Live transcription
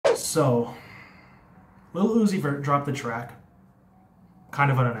So, Lil Uzi Vert dropped the track,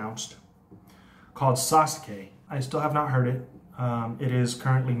 kind of unannounced, called Sasuke. I still have not heard it. It is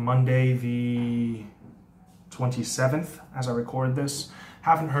currently Monday the 27th as I record this.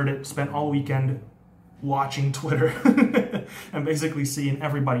 Haven't heard it. Spent all weekend watching Twitter and basically seeing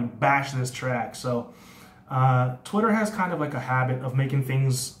everybody bash this track. So Twitter has kind of like a habit of making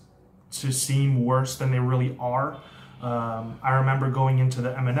things to seem worse than they really are. I remember going into the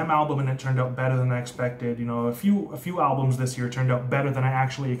Eminem album and it turned out better than I expected. You know, a few albums this year turned out better than I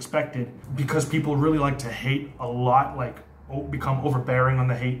actually expected because people really like to hate a lot, like become overbearing on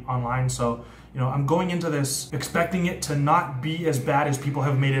the hate online. So, you know, I'm going into this expecting it to not be as bad as people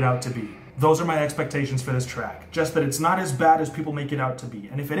have made it out to be. Those are my expectations for this track. Just that it's not as bad as people make it out to be.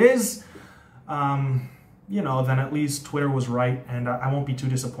 And if it is, you know, then at least Twitter was right, and I won't be too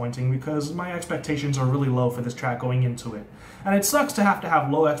disappointing because my expectations are really low for this track going into it. And it sucks to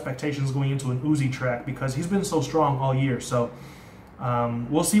have low expectations going into an Uzi track because he's been so strong all year. So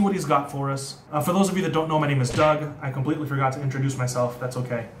we'll see what he's got for us. For those of you that don't know, my name is Doug. I completely forgot to introduce myself. That's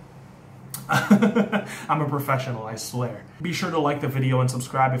okay. I'm a professional, I swear. Be sure to like the video and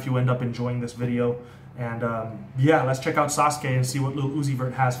subscribe if you end up enjoying this video. And yeah, let's check out Sasuke and see what Lil Uzi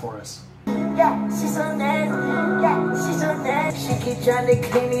Vert has for us. Yeah, she's so nasty. Yeah, she's so nasty. She keep trying to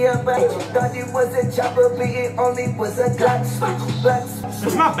clean me up, but thought it was a chopper, but it only was a Glock.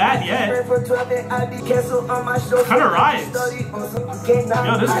 It's not bad yet. Kind of rhymes. Yo,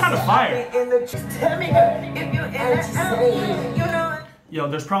 this is kind of fire. Yo,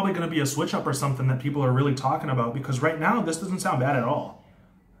 there's probably going to be a switch up or something that people are really talking about because right now this doesn't sound bad at all.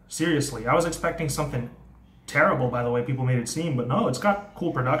 Seriously, I was expecting something terrible by the way people made it seem, but no, it's got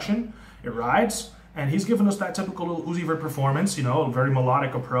cool production, it rides, and he's given us that typical Lil Uzi Vert performance, you know, a very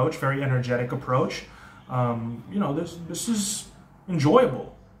melodic approach, very energetic approach. You know, this is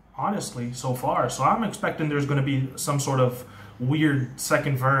enjoyable, honestly, so far. So I'm expecting there's going to be some sort of weird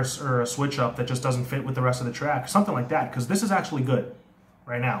second verse or a switch up that just doesn't fit with the rest of the track, something like that, because this is actually good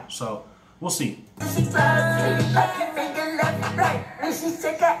right now, so we'll see.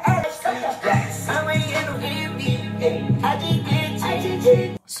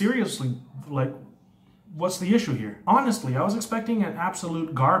 Seriously, like, what's the issue here? Honestly, I was expecting an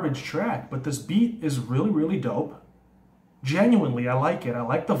absolute garbage track, but this beat is really, really dope. Genuinely, I like it. I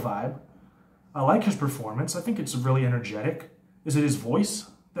like the vibe. I like his performance. I think it's really energetic. Is it his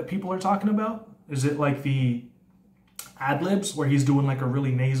voice that people are talking about? Is it like the ad-libs where he's doing like a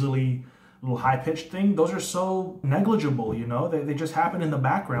really nasally little high-pitched thing? Those are so negligible, you know? They just happen in the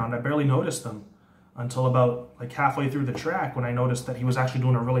background. I barely noticed them until about like halfway through the track when I noticed that he was actually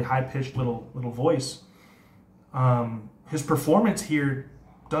doing a really high-pitched little voice. His performance here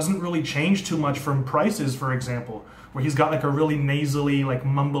doesn't really change too much from Price's, for example, where he's got like a really nasally, like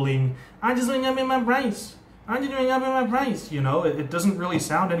mumbling, I'm just doing up in my price. I'm just doing up in my price. You know, it doesn't really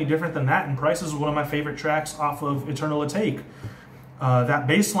sound any different than that. And Price is one of my favorite tracks off of Eternal Take. That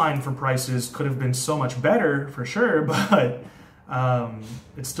bass line for Price's could have been so much better for sure, but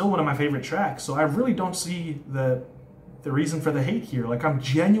it's still one of my favorite tracks. So I really don't see the reason for the hate here. Like, I'm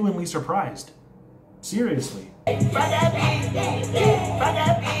genuinely surprised. Seriously. Okay.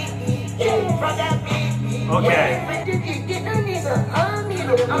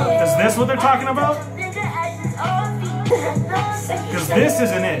 Is this what they're talking about? Because this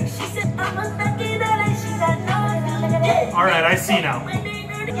isn't it. Alright, I see now.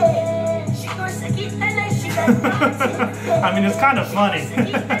 I mean, it's kind of funny.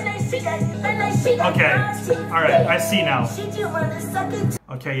 Okay, alright, I see now.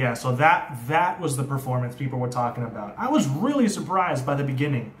 Okay, yeah, so that was the performance people were talking about. I was really surprised by the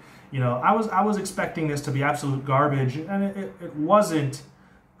beginning. You know, I was expecting this to be absolute garbage, and it wasn't.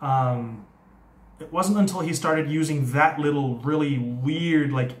 It wasn't until he started using that little really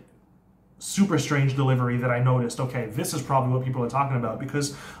weird, like, super strange delivery that I noticed, okay, this is probably what people are talking about,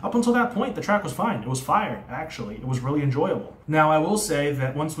 because up until that point, the track was fine. It was fire, actually. It was really enjoyable. Now, I will say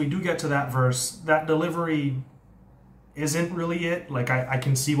that once we do get to that verse, that delivery isn't really it. Like, I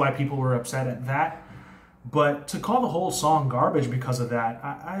can see why people were upset at that. But to call the whole song garbage because of that,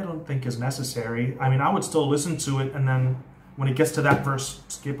 I don't think is necessary. I mean, I would still listen to it, and then when it gets to that verse,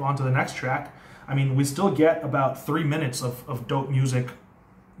 skip on to the next track. I mean, we still get about 3 minutes of dope music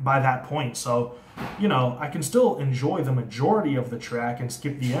by that point. So, you know, I can still enjoy the majority of the track and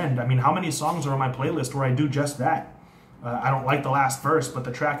skip the end. I mean, how many songs are on my playlist where I do just that? I don't like the last verse, but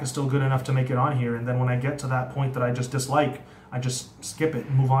the track is still good enough to make it on here. And then when I get to that point that I just dislike, I just skip it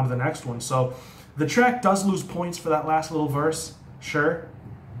and move on to the next one. So the track does lose points for that last little verse, sure.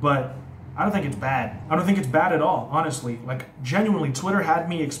 But I don't think it's bad. I don't think it's bad at all, honestly. Like, genuinely, Twitter had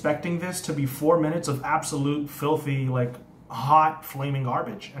me expecting this to be 4 minutes of absolute filthy, like, hot, flaming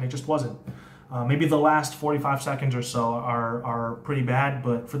garbage, and it just wasn't. Maybe the last 45 seconds or so are pretty bad,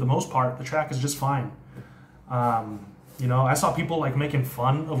 but for the most part, the track is just fine. You know, I saw people, like, making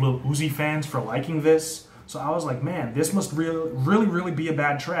fun of Lil Uzi fans for liking this, so I was like, man, this must really be a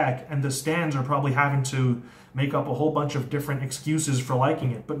bad track, and the stans are probably having to make up a whole bunch of different excuses for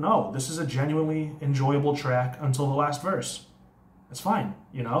liking it. But no, this is a genuinely enjoyable track until the last verse. It's fine,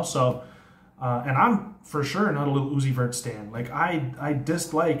 you know? So, and I'm for sure not a Lil Uzi Vert stan. Like, I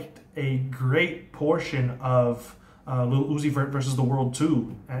disliked a great portion of Lil Uzi Vert versus the World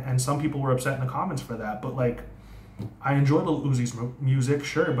 2, and some people were upset in the comments for that, but like, I enjoy Lil Uzi's music,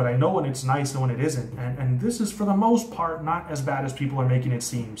 sure, but I know when it's nice and when it isn't, and this is for the most part not as bad as people are making it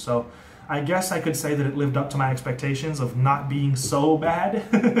seem. So I guess I could say that it lived up to my expectations of not being so bad.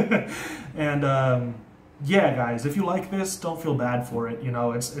 And yeah, guys, if you like this, don't feel bad for it. You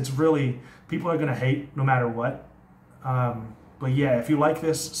know, it's really, people are gonna hate no matter what. But yeah, if you like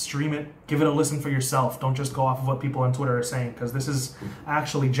this, stream it, give it a listen for yourself. Don't just go off of what people on Twitter are saying, because this is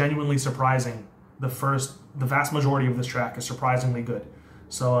actually genuinely surprising. The vast majority of this track is surprisingly good.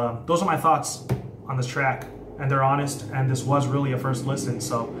 So those are my thoughts on this track, and they're honest, and this was really a first listen,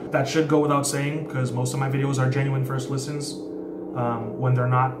 so that should go without saying, because most of my videos are genuine first listens when they're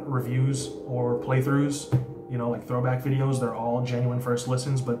not reviews or playthroughs. You know, like throwback videos, they're all genuine first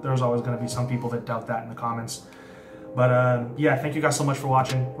listens, but there's always going to be some people that doubt that in the comments. But yeah, thank you guys so much for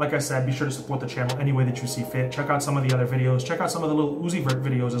watching. Like I said, be sure to support the channel any way that you see fit. Check out some of the other videos. Check out some of the Lil Uzi Vert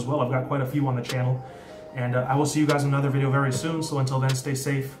videos as well. I've got quite a few on the channel. And I will see you guys in another video very soon. So until then, stay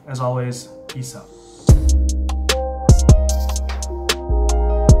safe. As always, peace out.